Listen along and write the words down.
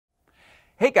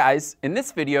Hey guys, in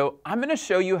this video, I'm going to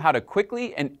show you how to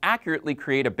quickly and accurately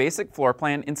create a basic floor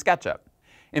plan in SketchUp.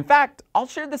 In fact, I'll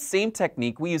share the same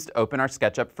technique we used to open our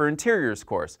SketchUp for Interiors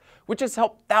course, which has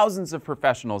helped thousands of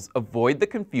professionals avoid the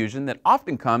confusion that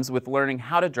often comes with learning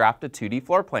how to draft a 2D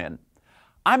floor plan.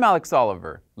 I'm Alex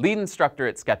Oliver, lead instructor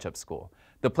at SketchUp School,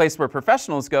 the place where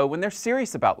professionals go when they're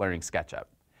serious about learning SketchUp.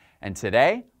 And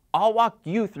today, I'll walk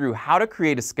you through how to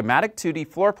create a schematic 2D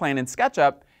floor plan in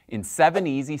SketchUp in 7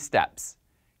 easy steps.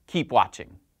 Keep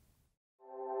watching.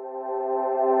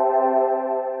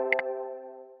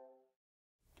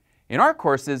 In our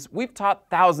courses, we've taught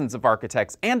thousands of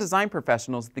architects and design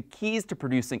professionals the keys to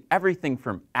producing everything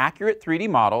from accurate 3D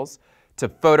models to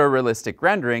photorealistic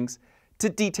renderings to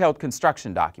detailed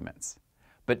construction documents.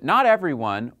 But not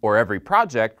everyone or every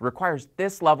project requires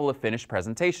this level of finished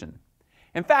presentation.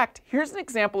 In fact, here's an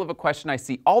example of a question I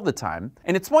see all the time,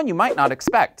 and it's one you might not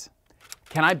expect.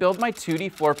 Can I build my 2D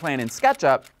floor plan in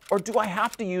SketchUp, or do I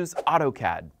have to use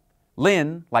AutoCAD?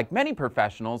 Lynn, like many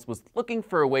professionals, was looking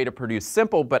for a way to produce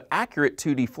simple but accurate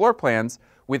 2D floor plans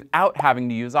without having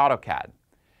to use AutoCAD.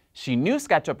 She knew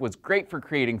SketchUp was great for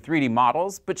creating 3D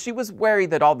models, but she was wary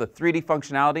that all the 3D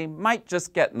functionality might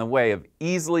just get in the way of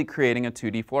easily creating a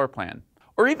 2D floor plan,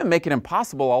 or even make it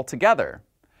impossible altogether.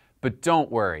 But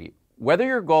don't worry, whether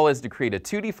your goal is to create a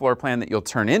 2D floor plan that you'll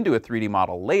turn into a 3D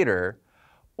model later,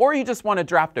 or you just want to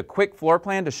draft a quick floor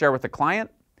plan to share with a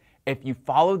client, if you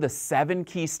follow the 7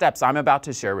 key steps I'm about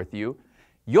to share with you,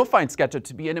 you'll find SketchUp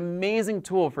to be an amazing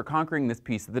tool for conquering this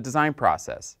piece of the design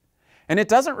process. And it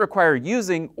doesn't require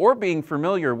using or being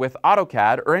familiar with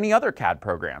AutoCAD or any other CAD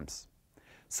programs.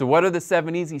 So what are the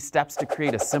 7 easy steps to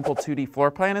create a simple 2D floor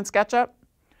plan in SketchUp?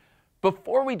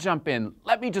 Before we jump in,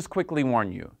 let me just quickly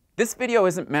warn you, this video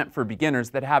isn't meant for beginners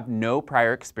that have no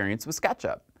prior experience with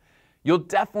SketchUp. You'll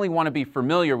definitely want to be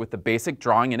familiar with the basic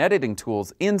drawing and editing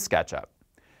tools in SketchUp.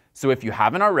 So if you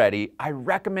haven't already, I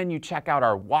recommend you check out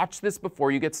our Watch This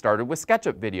Before You Get Started with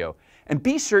SketchUp video, and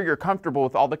be sure you're comfortable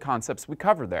with all the concepts we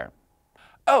cover there.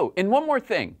 Oh, and one more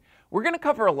thing. We're going to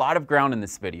cover a lot of ground in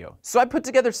this video, so I put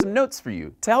together some notes for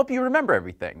you to help you remember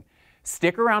everything.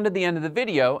 Stick around to the end of the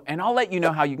video, and I'll let you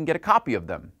know how you can get a copy of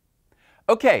them.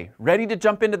 Okay, ready to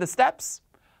jump into the steps?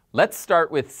 Let's start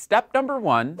with step number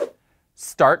 1.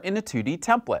 Start in a 2D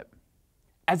template.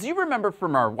 As you remember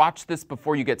from our Watch This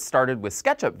Before You Get Started with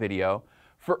SketchUp video,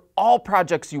 for all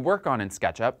projects you work on in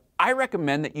SketchUp, I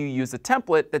recommend that you use a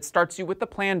template that starts you with a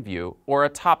plan view or a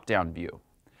top-down view.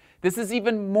 This is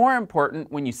even more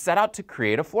important when you set out to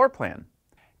create a floor plan.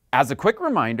 As a quick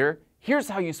reminder, here's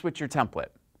how you switch your template.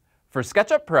 For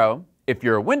SketchUp Pro, if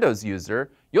you're a Windows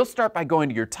user, you'll start by going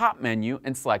to your top menu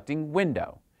and selecting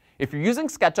Window. If you're using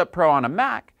SketchUp Pro on a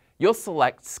Mac, you'll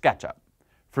select SketchUp.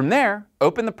 From there,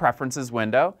 open the Preferences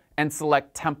window and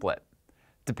select Template.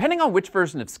 Depending on which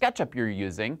version of SketchUp you're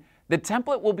using, the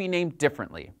template will be named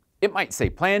differently. It might say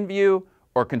Plan View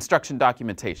or Construction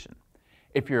Documentation.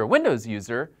 If you're a Windows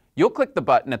user, you'll click the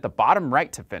button at the bottom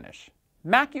right to finish.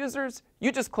 Mac users,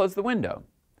 you just close the window.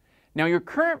 Now your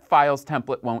current file's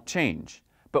template won't change,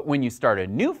 but when you start a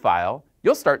new file,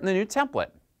 you'll start in the new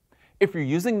template. If you're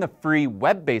using the free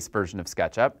web-based version of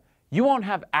SketchUp, you won't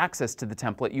have access to the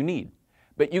template you need,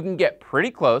 but you can get pretty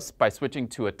close by switching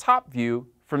to a top view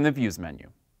from the Views menu.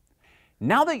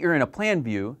 Now that you're in a plan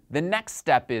view, the next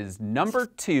step is number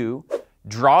 2,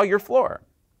 draw your floor.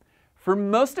 For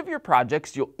most of your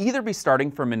projects, you'll either be starting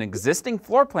from an existing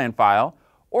floor plan file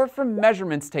or from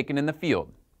measurements taken in the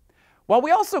field. While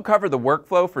we also cover the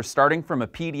workflow for starting from a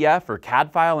PDF or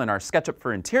CAD file in our SketchUp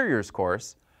for Interiors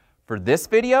course, for this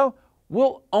video,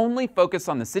 we'll only focus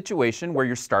on the situation where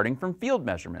you're starting from field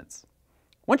measurements.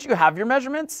 Once you have your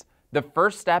measurements, the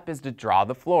first step is to draw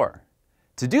the floor.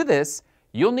 To do this,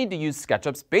 you'll need to use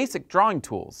SketchUp's basic drawing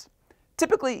tools,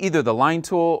 typically either the line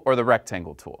tool or the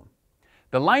rectangle tool.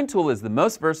 The line tool is the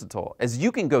most versatile, as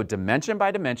you can go dimension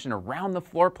by dimension around the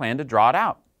floor plan to draw it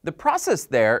out. The process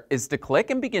there is to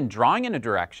click and begin drawing in a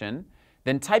direction,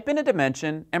 then type in a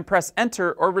dimension and press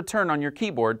Enter or Return on your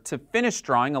keyboard to finish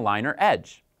drawing a line or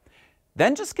edge.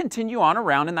 Then just continue on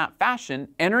around in that fashion,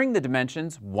 entering the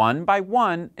dimensions one by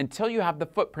one until you have the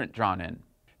footprint drawn in.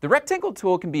 The rectangle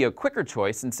tool can be a quicker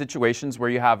choice in situations where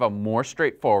you have a more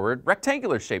straightforward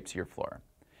rectangular shape to your floor.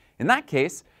 In that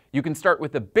case, you can start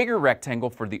with a bigger rectangle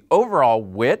for the overall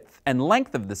width and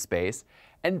length of the space,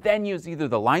 and then use either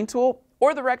the line tool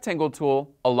or the rectangle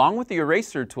tool along with the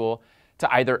eraser tool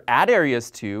to either add areas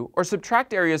to or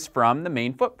subtract areas from the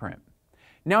main footprint.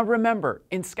 Now remember,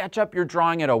 in SketchUp you're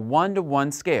drawing at a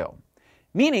 1:1 scale,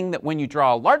 meaning that when you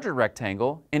draw a larger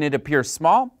rectangle and it appears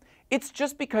small, it's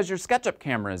just because your SketchUp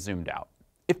camera is zoomed out.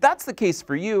 If that's the case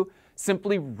for you,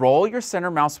 simply roll your center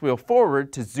mouse wheel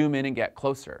forward to zoom in and get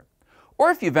closer.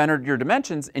 Or if you've entered your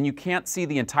dimensions and you can't see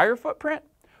the entire footprint,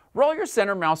 roll your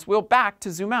center mouse wheel back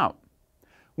to zoom out.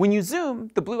 When you zoom,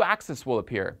 the blue axis will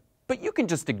appear, but you can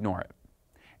just ignore it.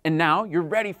 And now you're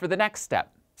ready for the next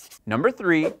step. Number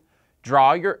 3,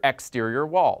 draw your exterior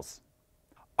walls.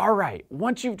 All right,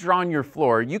 once you've drawn your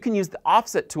floor, you can use the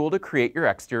offset tool to create your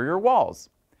exterior walls.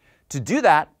 To do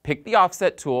that, pick the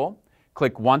offset tool,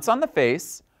 click once on the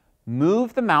face,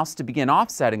 move the mouse to begin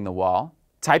offsetting the wall,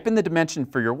 type in the dimension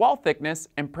for your wall thickness,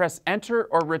 and press Enter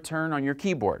or Return on your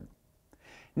keyboard.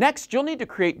 Next, you'll need to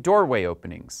create doorway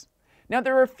openings. Now,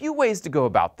 there are a few ways to go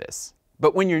about this,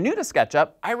 but when you're new to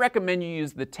SketchUp, I recommend you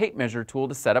use the tape measure tool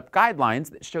to set up guidelines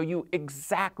that show you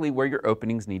exactly where your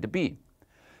openings need to be.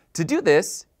 To do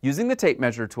this, using the tape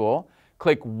measure tool,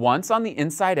 click once on the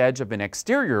inside edge of an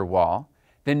exterior wall,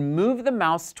 then move the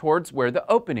mouse towards where the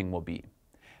opening will be.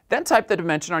 Then type the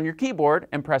dimension on your keyboard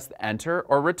and press the Enter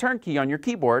or Return key on your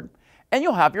keyboard, and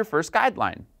you'll have your first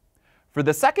guideline. For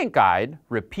the second guide,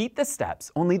 repeat the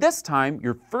steps, only this time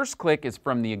your first click is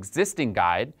from the existing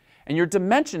guide and your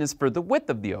dimension is for the width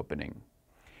of the opening.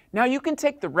 Now you can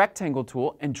take the rectangle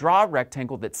tool and draw a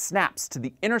rectangle that snaps to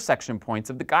the intersection points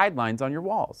of the guidelines on your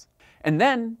walls. And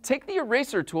then take the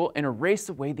eraser tool and erase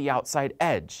away the outside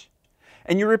edge.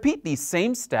 And you repeat these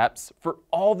same steps for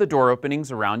all the door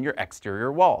openings around your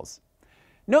exterior walls.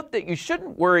 Note that you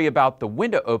shouldn't worry about the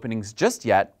window openings just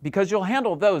yet because you'll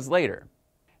handle those later.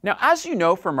 Now, as you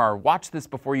know from our Watch This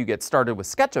Before You Get Started with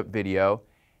SketchUp video,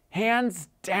 hands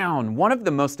down, one of the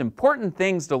most important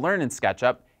things to learn in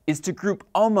SketchUp is to group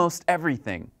almost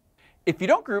everything. If you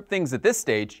don't group things at this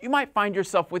stage, you might find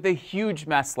yourself with a huge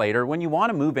mess later when you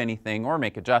want to move anything or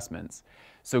make adjustments.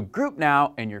 So group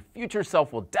now and your future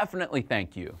self will definitely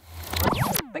thank you.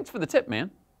 Thanks for the tip, man.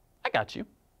 I got you.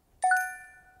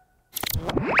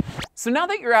 So now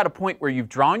that you're at a point where you've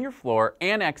drawn your floor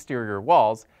and exterior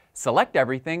walls, select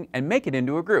everything and make it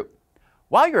into a group.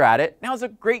 While you're at it, now's a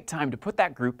great time to put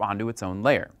that group onto its own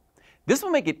layer. This will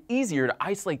make it easier to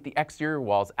isolate the exterior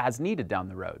walls as needed down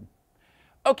the road.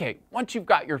 Okay, once you've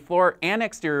got your floor and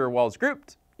exterior walls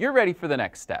grouped, you're ready for the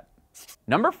next step.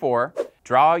 Number 4,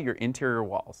 draw your interior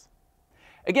walls.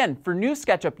 Again, for new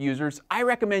SketchUp users, I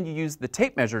recommend you use the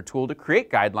tape measure tool to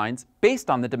create guidelines based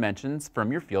on the dimensions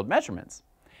from your field measurements.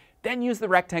 Then use the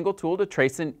rectangle tool to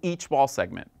trace in each wall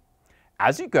segment.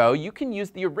 As you go, you can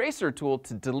use the eraser tool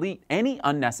to delete any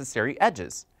unnecessary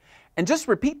edges. And just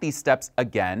repeat these steps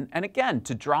again and again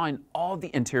to draw in all the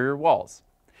interior walls.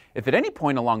 If at any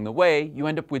point along the way you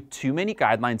end up with too many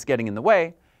guidelines getting in the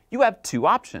way, you have 2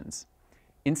 options.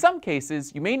 In some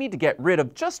cases, you may need to get rid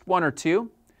of just 1 or 2.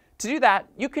 To do that,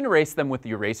 you can erase them with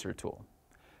the eraser tool.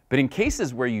 But in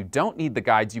cases where you don't need the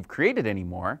guides you've created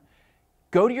anymore,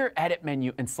 go to your Edit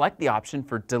menu and select the option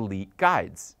for Delete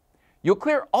Guides. You'll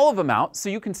clear all of them out so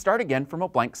you can start again from a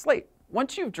blank slate.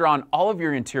 Once you've drawn all of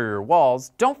your interior walls,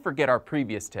 don't forget our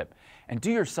previous tip and do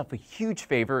yourself a huge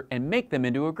favor and make them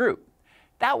into a group.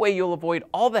 That way you'll avoid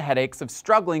all the headaches of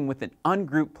struggling with an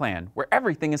ungrouped plan where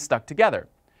everything is stuck together.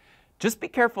 Just be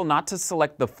careful not to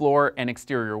select the floor and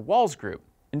exterior walls group.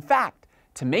 In fact,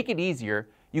 to make it easier,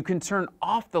 you can turn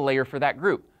off the layer for that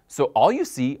group, so all you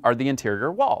see are the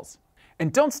interior walls.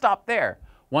 And don't stop there.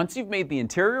 Once you've made the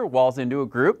interior walls into a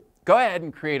group, go ahead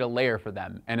and create a layer for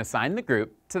them and assign the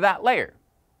group to that layer.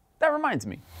 That reminds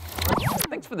me.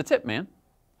 Thanks for the tip, man.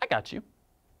 I got you.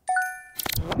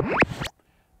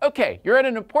 Okay, you're at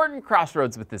an important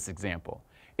crossroads with this example.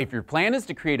 If your plan is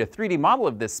to create a 3D model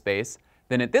of this space,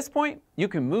 then at this point, you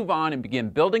can move on and begin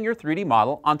building your 3D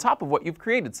model on top of what you've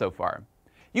created so far.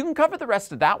 You can cover the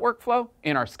rest of that workflow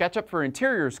in our SketchUp for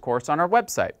Interiors course on our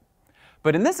website.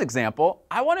 But in this example,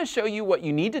 I want to show you what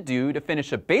you need to do to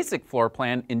finish a basic floor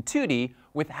plan in 2D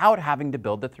without having to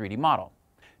build the 3D model.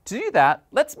 To do that,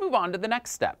 let's move on to the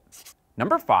next step.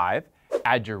 Number 5,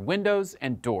 add your windows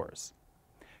and doors.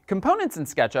 Components in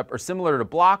SketchUp are similar to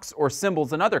blocks or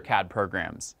symbols in other CAD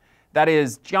programs. That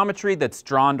is, geometry that's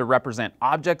drawn to represent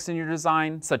objects in your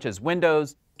design, such as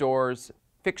windows, doors,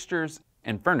 fixtures,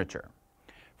 and furniture.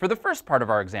 For the first part of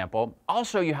our example, I'll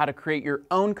show you how to create your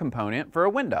own component for a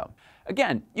window.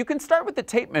 Again, you can start with the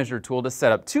tape measure tool to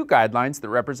set up 2 guidelines that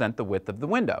represent the width of the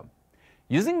window.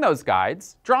 Using those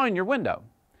guides, draw in your window.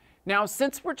 Now,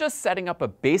 since we're just setting up a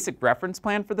basic reference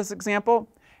plan for this example,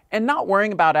 and not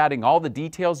worrying about adding all the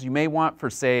details you may want for,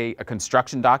 say, a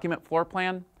construction document floor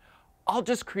plan, I'll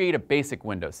just create a basic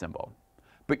window symbol.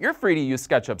 But you're free to use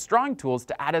SketchUp's drawing tools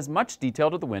to add as much detail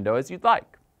to the window as you'd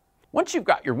like. Once you've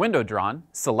got your window drawn,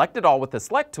 select it all with the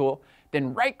Select tool,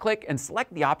 then right-click and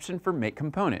select the option for Make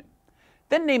Component.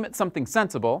 Then name it something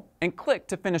sensible and click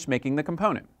to finish making the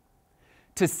component.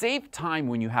 To save time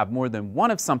when you have more than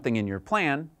one of something in your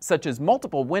plan, such as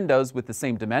multiple windows with the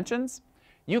same dimensions,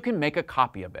 you can make a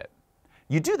copy of it.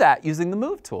 You do that using the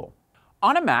Move tool.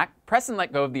 On a Mac, press and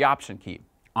let go of the Option key.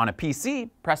 On a PC,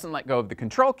 press and let go of the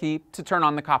Control key to turn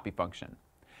on the copy function.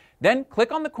 Then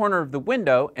click on the corner of the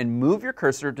window and move your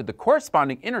cursor to the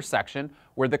corresponding intersection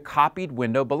where the copied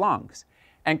window belongs,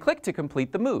 and click to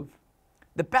complete the move.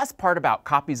 The best part about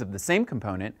copies of the same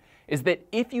component is that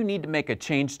if you need to make a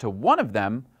change to one of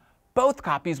them, both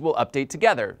copies will update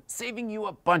together, saving you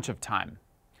a bunch of time.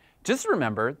 Just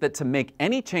remember that to make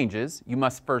any changes, you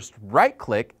must first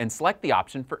right-click and select the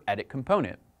option for Edit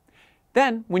Component.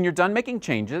 Then, when you're done making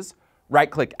changes,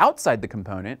 right-click outside the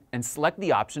component and select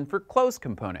the option for Close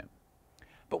Component.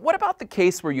 But what about the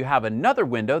case where you have another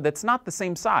window that's not the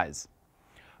same size?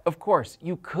 Of course,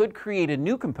 you could create a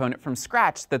new component from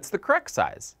scratch that's the correct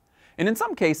size. And in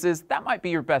some cases, that might be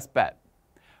your best bet.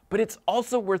 But it's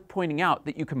also worth pointing out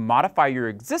that you can modify your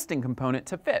existing component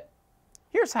to fit.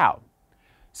 Here's how.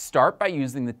 Start by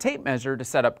using the tape measure to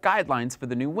set up guidelines for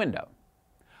the new window.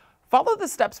 Follow the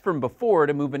steps from before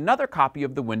to move another copy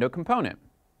of the window component.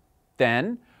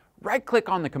 Then, right-click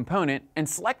on the component and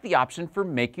select the option for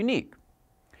Make Unique.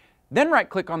 Then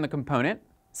right-click on the component,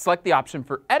 select the option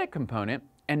for Edit Component,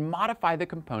 and modify the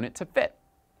component to fit.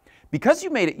 Because you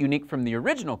made it unique from the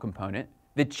original component,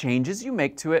 the changes you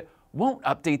make to it won't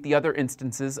update the other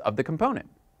instances of the component.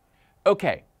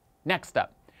 Okay, next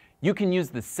up, you can use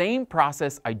the same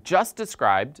process I just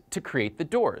described to create the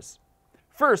doors.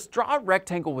 First, draw a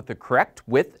rectangle with the correct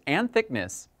width and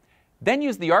thickness. Then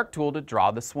use the Arc tool to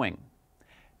draw the swing.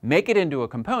 Make it into a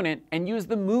component and use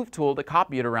the Move tool to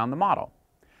copy it around the model.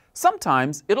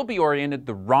 Sometimes it'll be oriented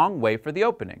the wrong way for the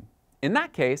opening. In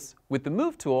that case, with the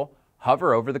Move tool,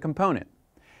 hover over the component.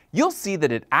 You'll see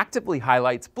that it actively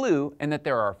highlights blue and that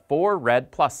there are 4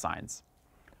 red plus signs.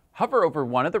 Hover over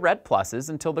one of the red pluses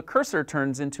until the cursor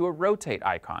turns into a rotate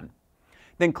icon.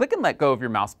 Then click and let go of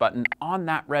your mouse button on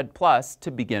that red plus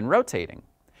to begin rotating.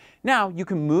 Now you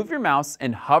can move your mouse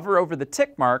and hover over the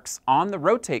tick marks on the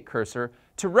rotate cursor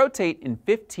to rotate in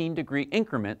 15-degree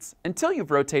increments until you've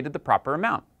rotated the proper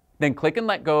amount. Then click and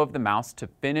let go of the mouse to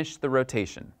finish the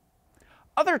rotation.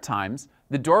 Other times,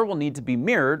 the door will need to be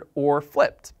mirrored or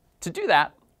flipped. To do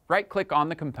that, right-click on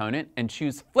the component and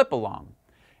choose Flip Along.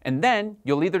 And then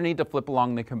you'll either need to flip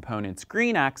along the component's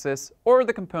green axis or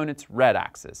the component's red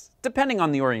axis, depending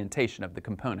on the orientation of the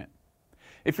component.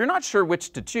 If you're not sure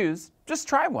which to choose, just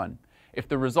try one. If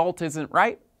the result isn't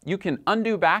right, you can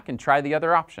undo back and try the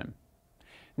other option.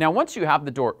 Now, once you have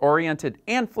the door oriented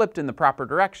and flipped in the proper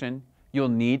direction, you'll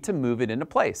need to move it into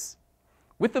place.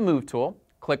 With the Move tool,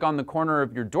 click on the corner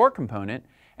of your door component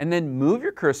and then move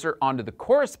your cursor onto the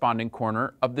corresponding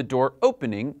corner of the door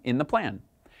opening in the plan,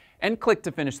 and click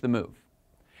to finish the move.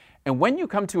 And when you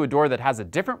come to a door that has a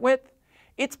different width,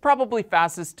 it's probably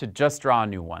fastest to just draw a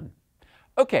new one.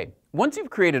 Okay, once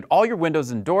you've created all your windows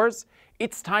and doors,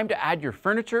 it's time to add your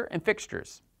furniture and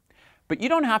fixtures. But you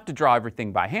don't have to draw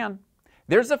everything by hand.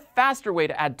 There's a faster way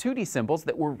to add 2D symbols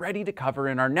that we're ready to cover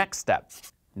in our next step.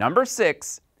 Number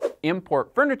 6,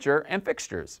 import furniture and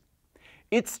fixtures.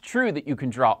 It's true that you can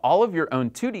draw all of your own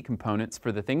 2D components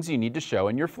for the things you need to show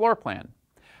in your floor plan.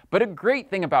 But a great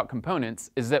thing about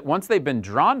components is that once they've been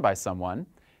drawn by someone,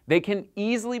 they can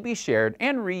easily be shared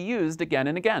and reused again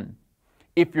and again.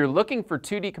 If you're looking for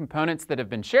 2D components that have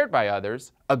been shared by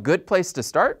others, a good place to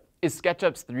start is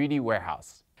SketchUp's 3D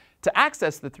Warehouse. To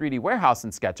access the 3D Warehouse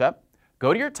in SketchUp,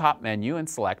 go to your top menu and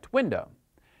select Window.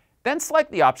 Then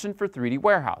select the option for 3D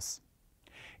Warehouse.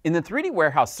 In the 3D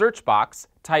Warehouse search box,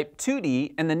 type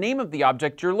 2D and the name of the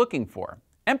object you're looking for,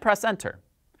 and press Enter.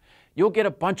 You'll get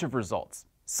a bunch of results.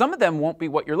 Some of them won't be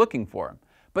what you're looking for,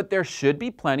 but there should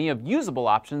be plenty of usable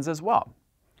options as well.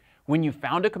 When you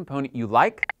found a component you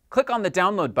like, click on the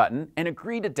Download button and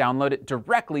agree to download it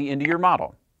directly into your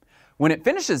model. When it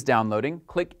finishes downloading,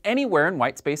 click anywhere in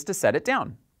white space to set it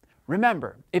down.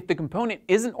 Remember, if the component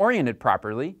isn't oriented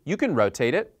properly, you can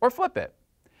rotate it or flip it.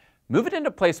 Move it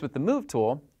into place with the Move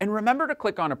tool, and remember to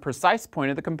click on a precise point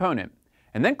of the component,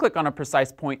 and then click on a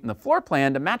precise point in the floor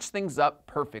plan to match things up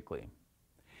perfectly.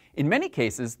 In many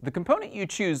cases, the component you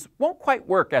choose won't quite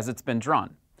work as it's been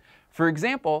drawn. For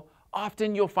example,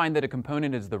 often you'll find that a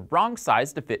component is the wrong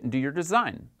size to fit into your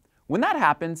design. When that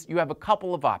happens, you have a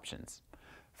couple of options.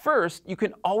 First, you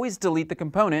can always delete the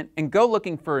component and go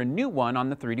looking for a new one on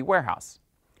the 3D Warehouse.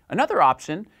 Another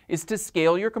option is to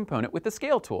scale your component with the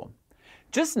Scale tool.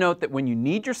 Just note that when you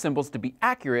need your symbols to be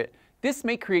accurate, this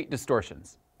may create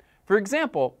distortions. For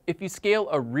example, if you scale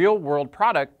a real-world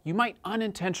product, you might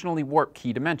unintentionally warp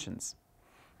key dimensions.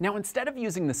 Now, instead of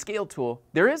using the scale tool,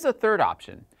 there is a third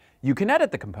option. You can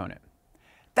edit the component.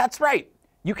 That's right,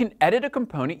 you can edit a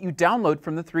component you download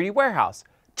from the 3D warehouse,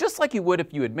 just like you would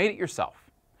if you had made it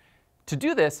yourself. To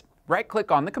do this,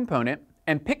 right-click on the component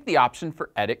and pick the option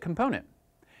for Edit Component.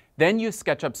 Then use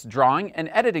SketchUp's drawing and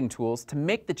editing tools to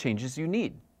make the changes you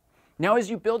need. Now, as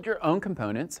you build your own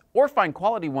components or find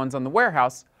quality ones on the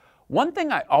warehouse, one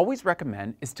thing I always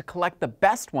recommend is to collect the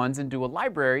best ones into a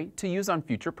library to use on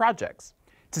future projects.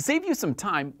 To save you some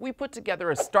time, we put together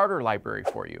a starter library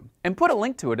for you and put a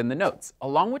link to it in the notes,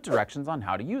 along with directions on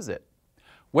how to use it.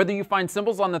 Whether you find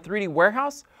symbols on the 3D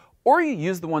warehouse or you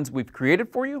use the ones we've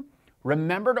created for you,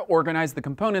 remember to organize the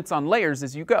components on layers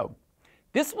as you go.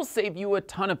 This will save you a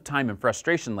ton of time and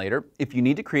frustration later if you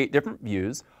need to create different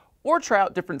views or try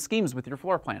out different schemes with your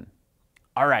floor plan.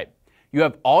 All right, you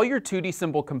have all your 2D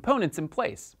symbol components in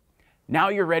place. Now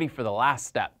you're ready for the last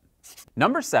step.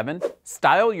 Number 7,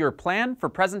 style your plan for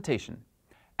presentation.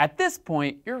 At this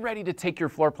point, you're ready to take your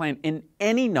floor plan in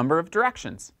any number of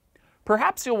directions.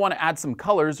 Perhaps you'll want to add some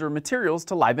colors or materials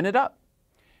to liven it up.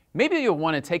 Maybe you'll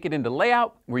want to take it into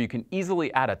layout where you can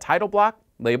easily add a title block,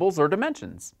 labels, or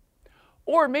dimensions.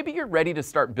 Or maybe you're ready to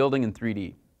start building in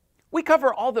 3D. We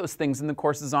cover all those things in the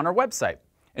courses on our website.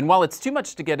 And while it's too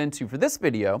much to get into for this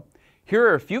video, here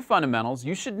are a few fundamentals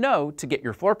you should know to get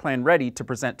your floor plan ready to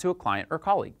present to a client or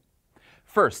colleague.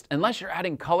 First, unless you're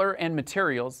adding color and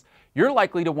materials, you're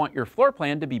likely to want your floor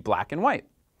plan to be black and white.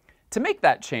 To make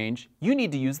that change, you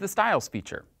need to use the Styles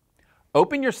feature.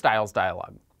 Open your Styles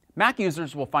dialog. Mac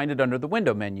users will find it under the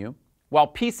Window menu, while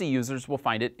PC users will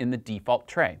find it in the default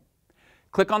tray.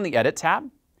 Click on the Edit tab,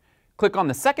 click on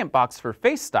the second box for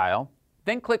Face Style,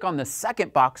 then click on the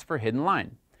second box for Hidden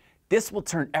Line. This will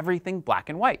turn everything black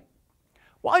and white.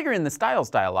 While you're in the Styles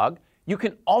dialog, you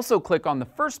can also click on the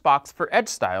first box for Edge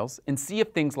Styles and see if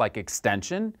things like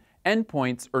extension,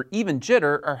 endpoints, or even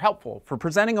jitter are helpful for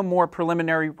presenting a more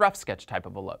preliminary rough sketch type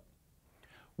of a look.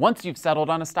 Once you've settled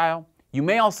on a style, you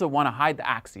may also want to hide the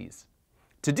axes.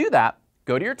 To do that,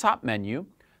 go to your top menu,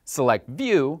 select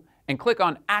View, and click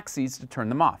on Axes to turn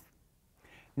them off.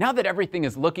 Now that everything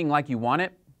is looking like you want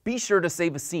it, be sure to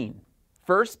save a scene.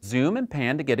 First, zoom and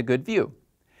pan to get a good view.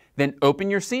 Then open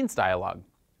your Scenes dialog.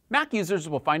 Mac users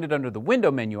will find it under the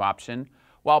Window menu option,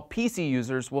 while PC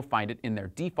users will find it in their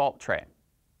default tray.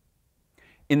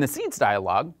 In the Scenes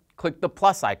dialog, click the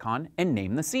plus icon and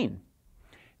name the scene.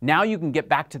 Now you can get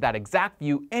back to that exact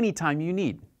view anytime you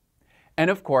need. And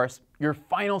of course, your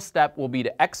final step will be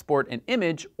to export an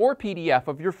image or PDF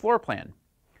of your floor plan.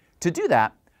 To do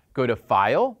that, go to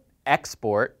File,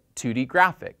 Export, 2D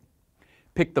Graphic.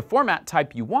 Pick the format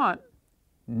type you want,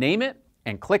 name it,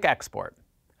 and click Export.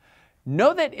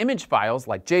 Know that image files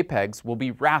like JPEGs will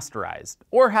be rasterized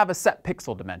or have a set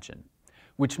pixel dimension,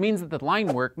 which means that the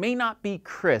line work may not be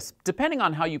crisp depending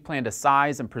on how you plan to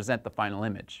size and present the final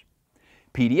image.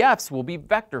 PDFs will be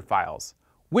vector files,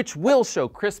 which will show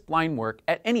crisp line work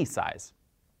at any size.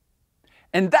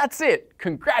 And that's it!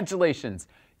 Congratulations!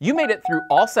 You made it through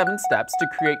all 7 steps to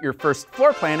create your first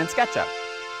floor plan in SketchUp.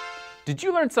 Did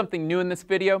you learn something new in this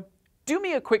video? Do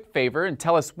me a quick favor and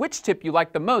tell us which tip you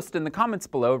liked the most in the comments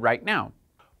below right now.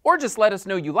 Or just let us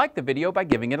know you liked the video by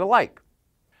giving it a like.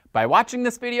 By watching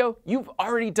this video, you've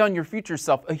already done your future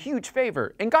self a huge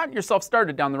favor and gotten yourself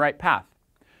started down the right path.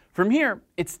 From here,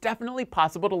 it's definitely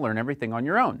possible to learn everything on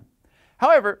your own.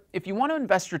 However, if you want to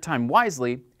invest your time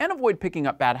wisely and avoid picking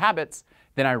up bad habits,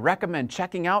 then I recommend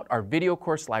checking out our video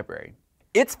course library.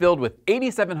 It's filled with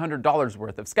 $8,700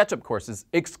 worth of SketchUp courses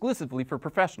exclusively for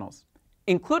professionals,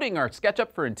 including our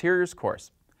SketchUp for Interiors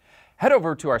course. Head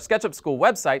over to our SketchUp School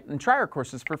website and try our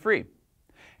courses for free.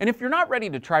 And if you're not ready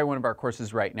to try one of our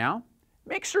courses right now,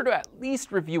 make sure to at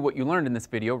least review what you learned in this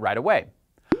video right away.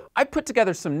 I put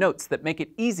together some notes that make it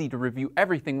easy to review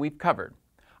everything we've covered.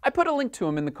 I put a link to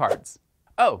them in the cards.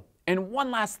 Oh, and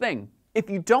one last thing. If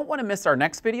you don't want to miss our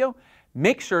next video,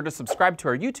 make sure to subscribe to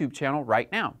our YouTube channel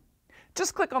right now.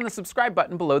 Just click on the subscribe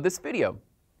button below this video.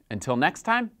 Until next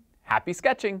time, happy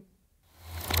sketching!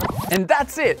 And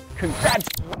that's it! Congrats!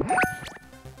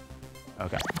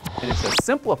 Okay. And it's a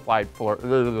simplified floor.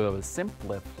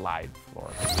 Simplified.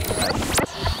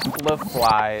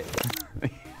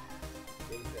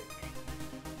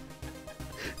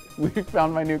 We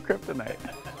found my new kryptonite.